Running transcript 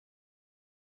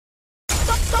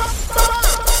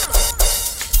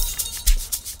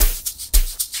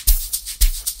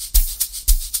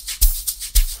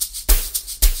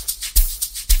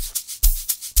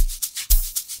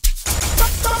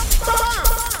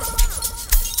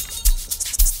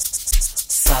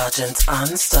Sergeant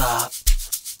Unstop.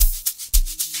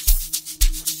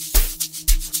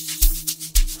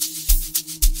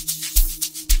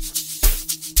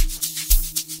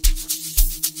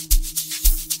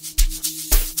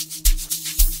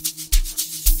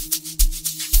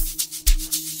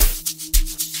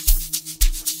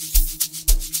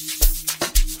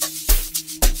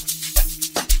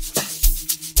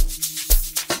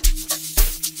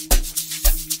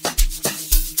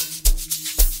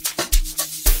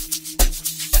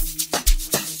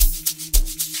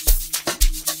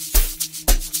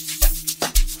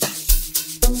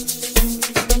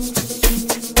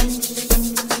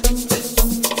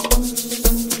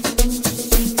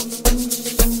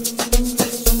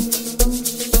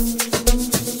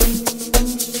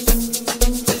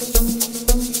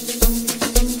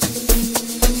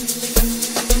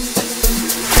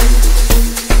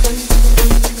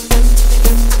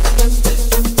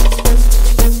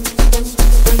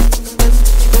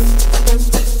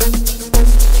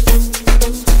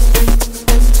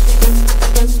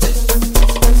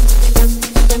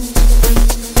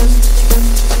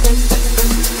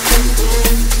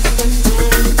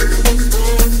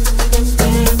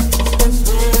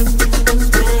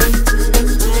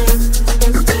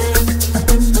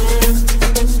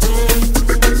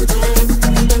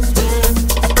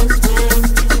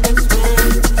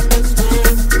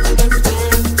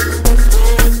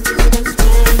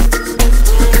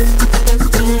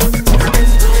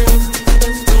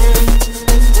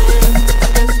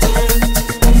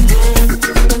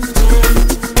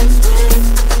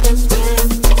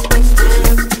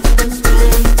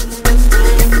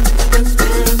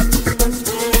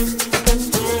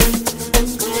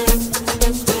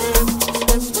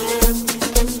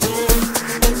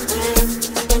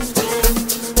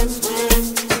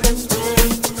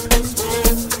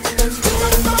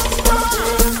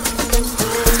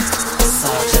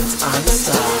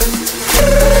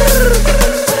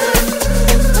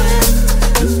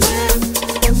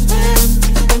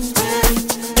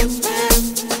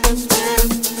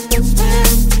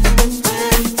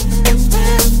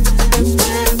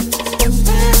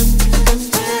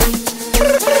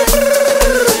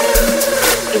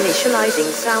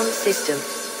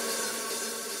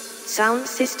 Sound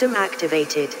system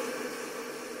activated.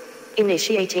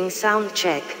 Initiating sound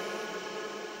check.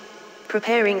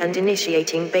 Preparing and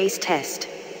initiating bass test.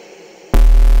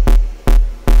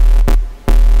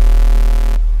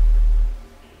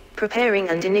 Preparing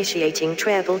and initiating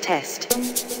treble test.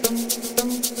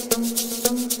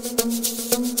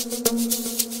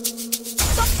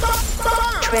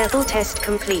 Treble test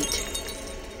complete.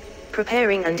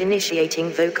 Preparing and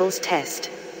initiating vocals test.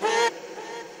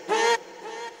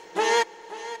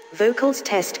 Vocals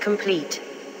test complete.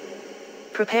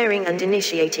 Preparing and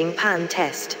initiating pan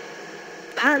test.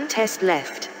 Pan test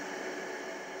left.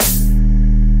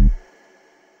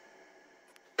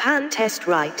 Pan test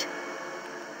right.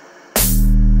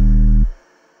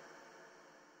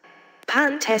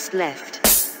 Pan test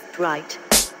left. Right.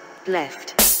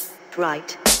 Left.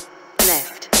 Right.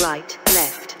 Left. Right.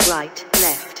 Left. Right.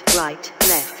 Left. Right.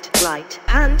 Left. Right.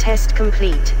 Pan test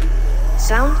complete.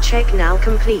 Sound check now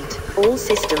complete. All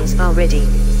systems are ready.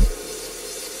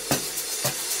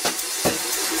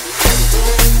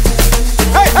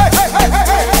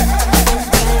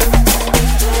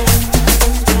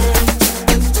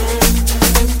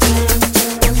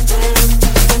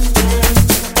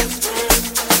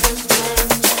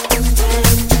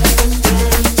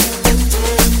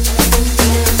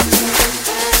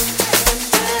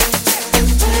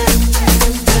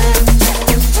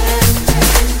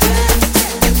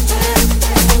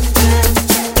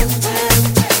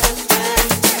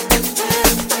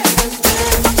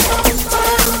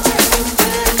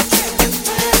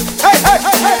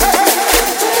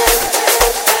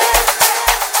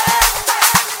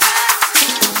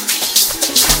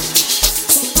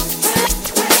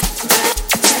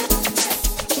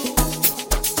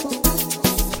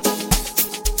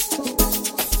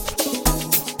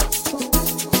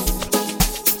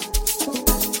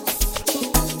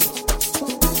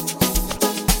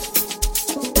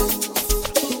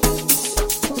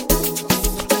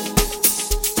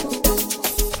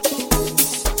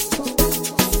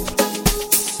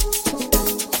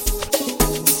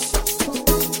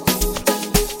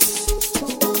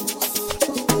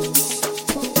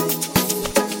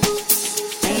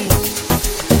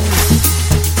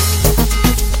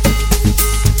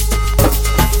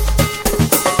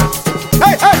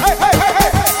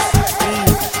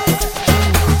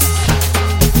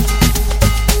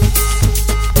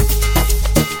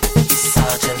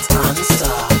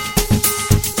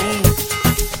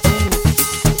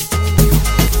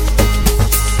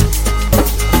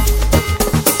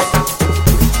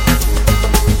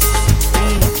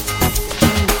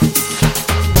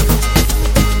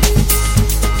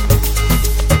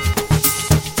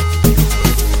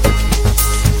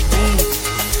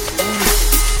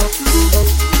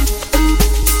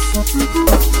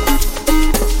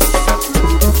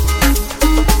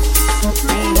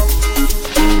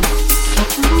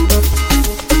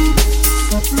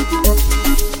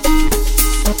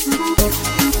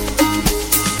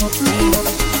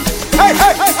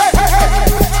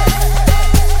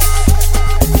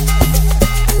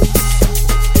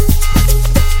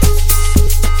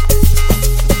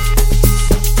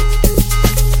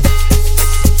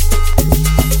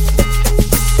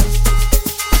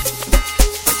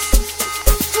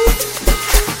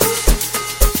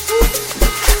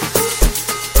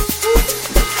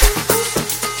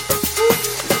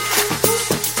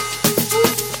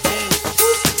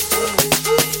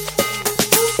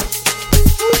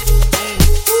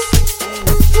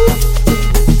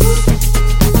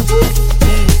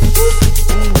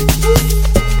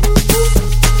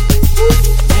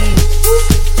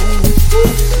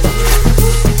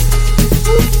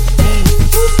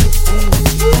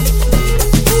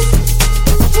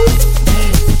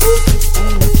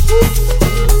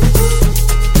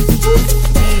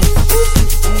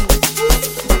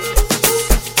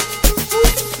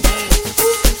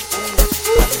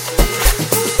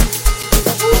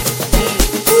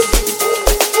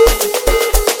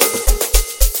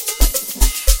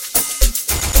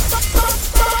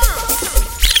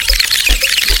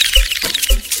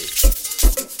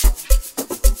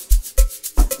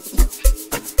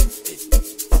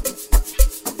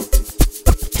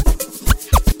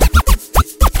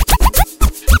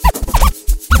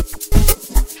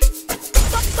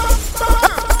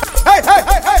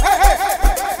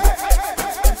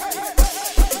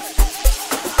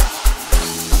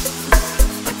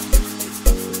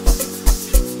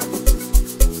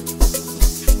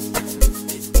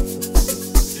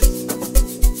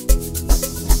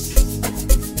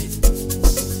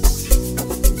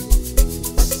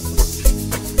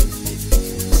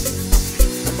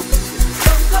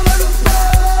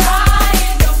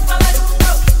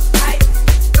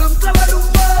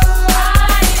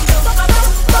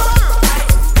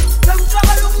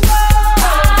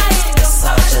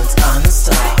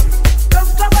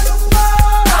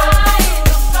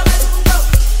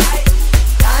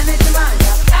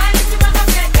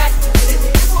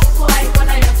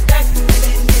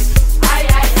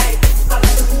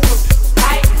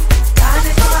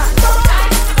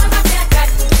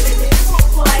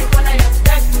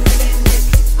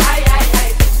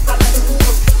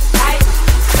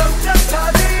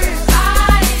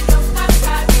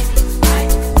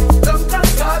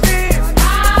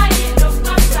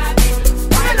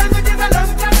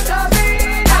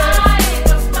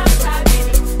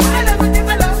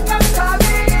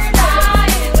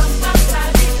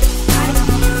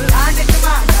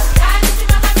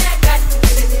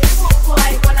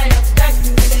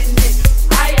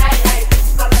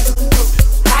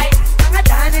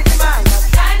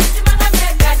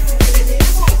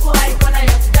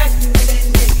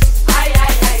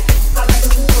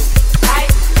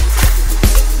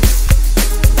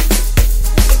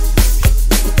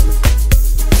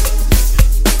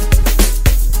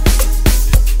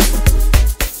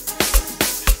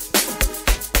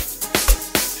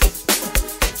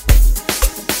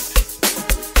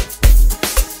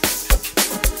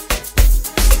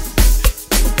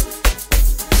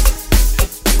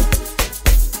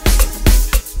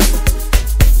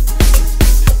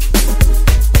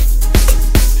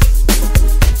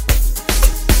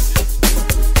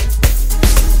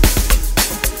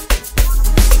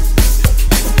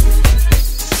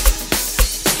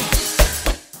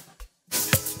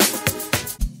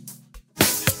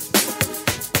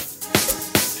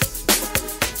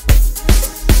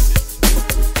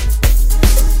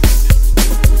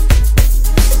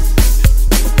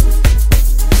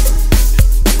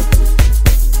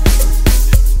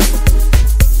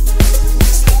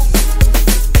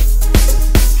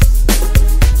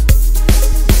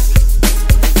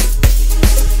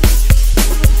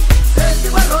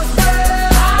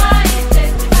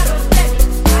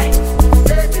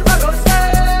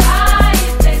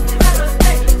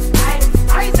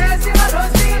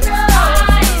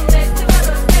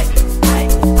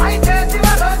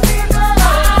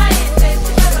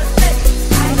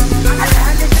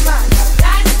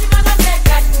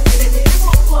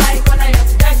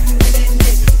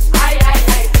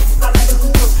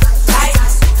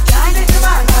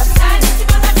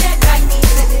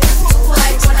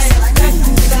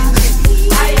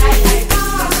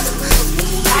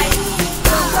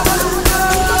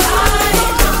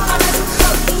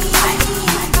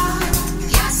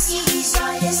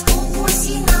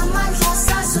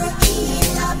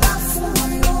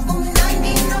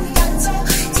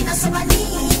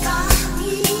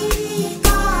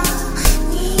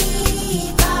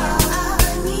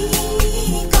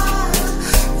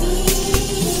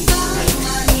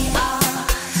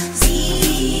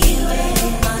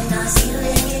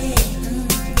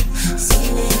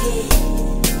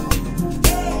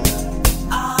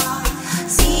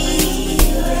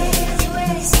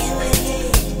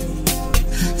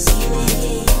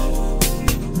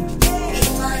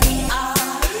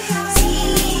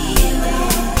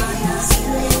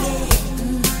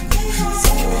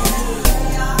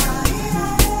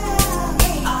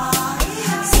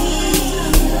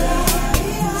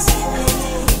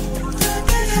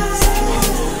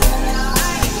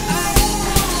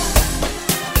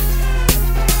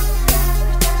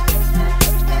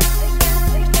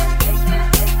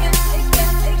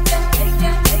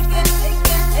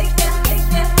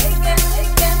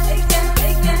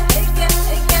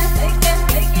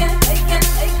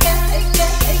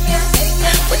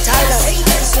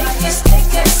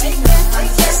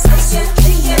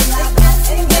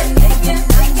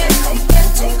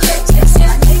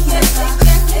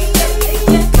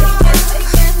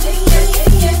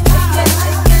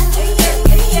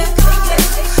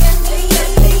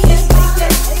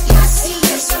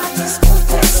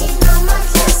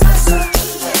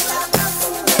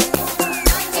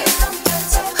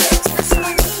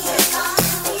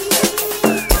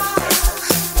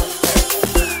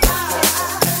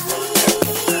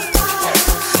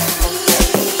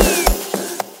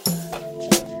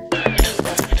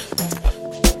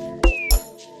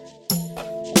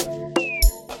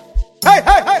 Hey,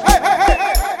 hey, hey, hey, hey, hey,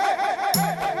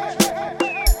 hey.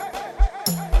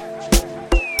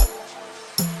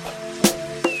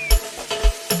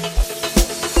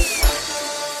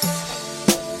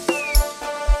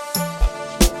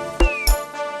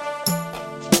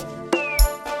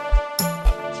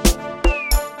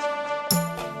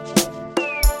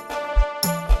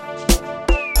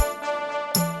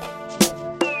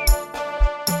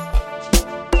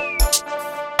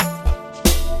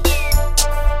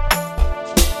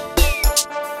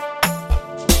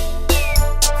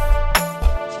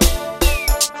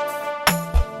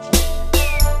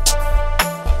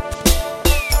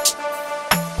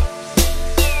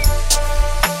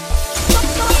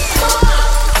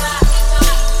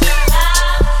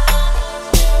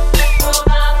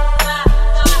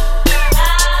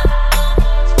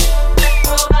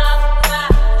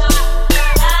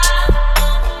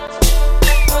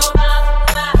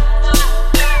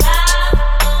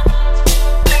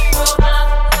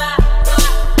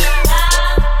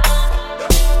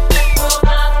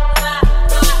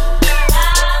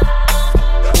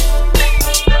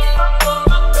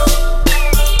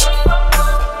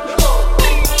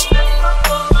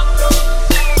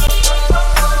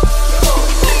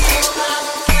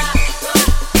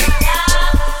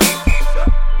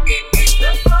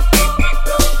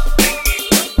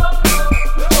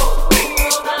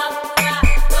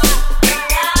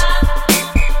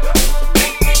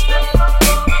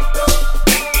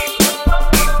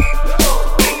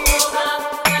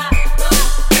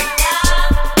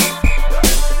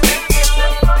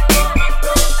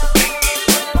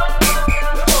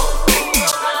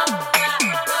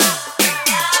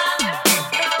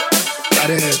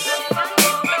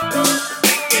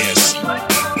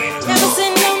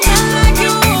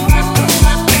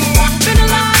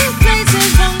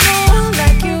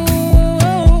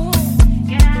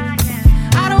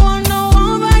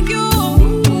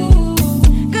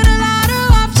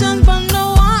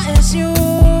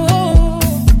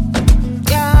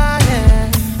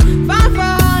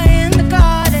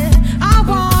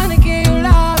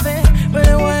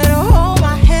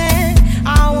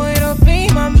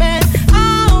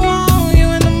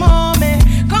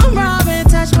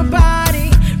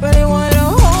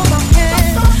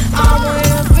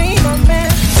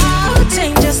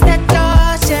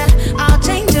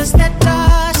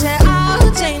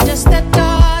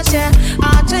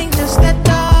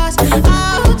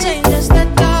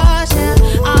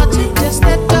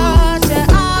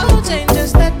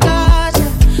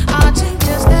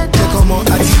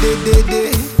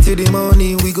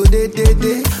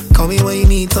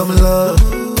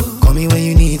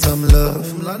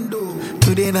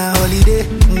 Today na holiday,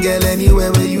 girl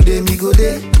anywhere where you dey me go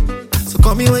there. So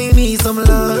call me when you need some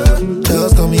love,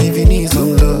 just call me if you need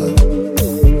some love.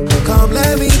 Come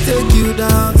let me take you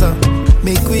downtown,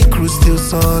 make we cruise till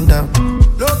sundown.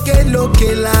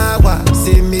 Loke lawa,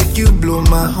 say make you blow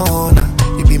my horn.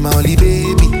 You be my only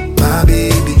baby, my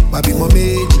baby. Wabi mo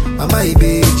meji, mama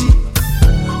ibeji.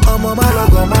 Omo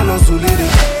ma lo sulere,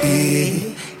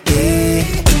 eh, eh.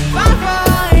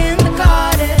 Papa in the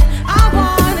garden, I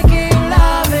wanna give you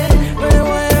loving. Really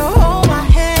want you to hold my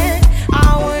hand,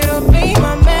 I want you to be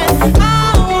my man. I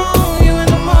want you in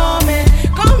the moment,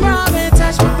 come rub and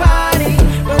touch my body.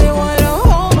 Really want you to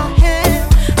hold my hand,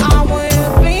 I want you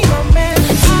to be my man.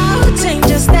 I'll change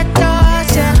just that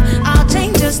touch, yeah. I'll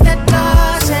change just that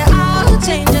touch, yeah. I'll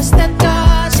change just that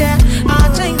touch, yeah.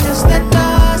 I'll change just that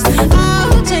touch.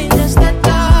 I'll change just that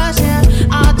touch, yeah.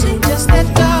 I'll change just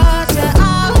that touch, yeah.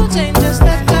 I'll change just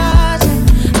that touch,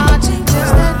 yeah. I'll change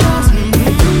just that touch.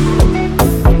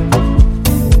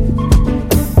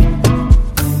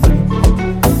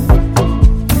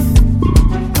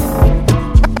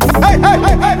 Hey, hey,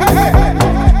 hey, hey, hey,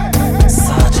 hey, hey.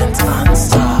 Sergeant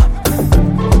Unstop.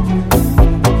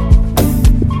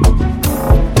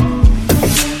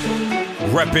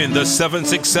 Reppin' the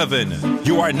 767.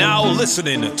 You are now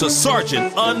listening to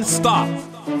Sergeant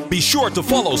Unstop. Be sure to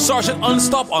follow Sergeant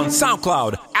Unstop on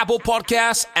SoundCloud, Apple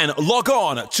Podcasts, and log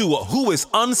on to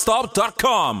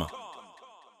whoisunstop.com.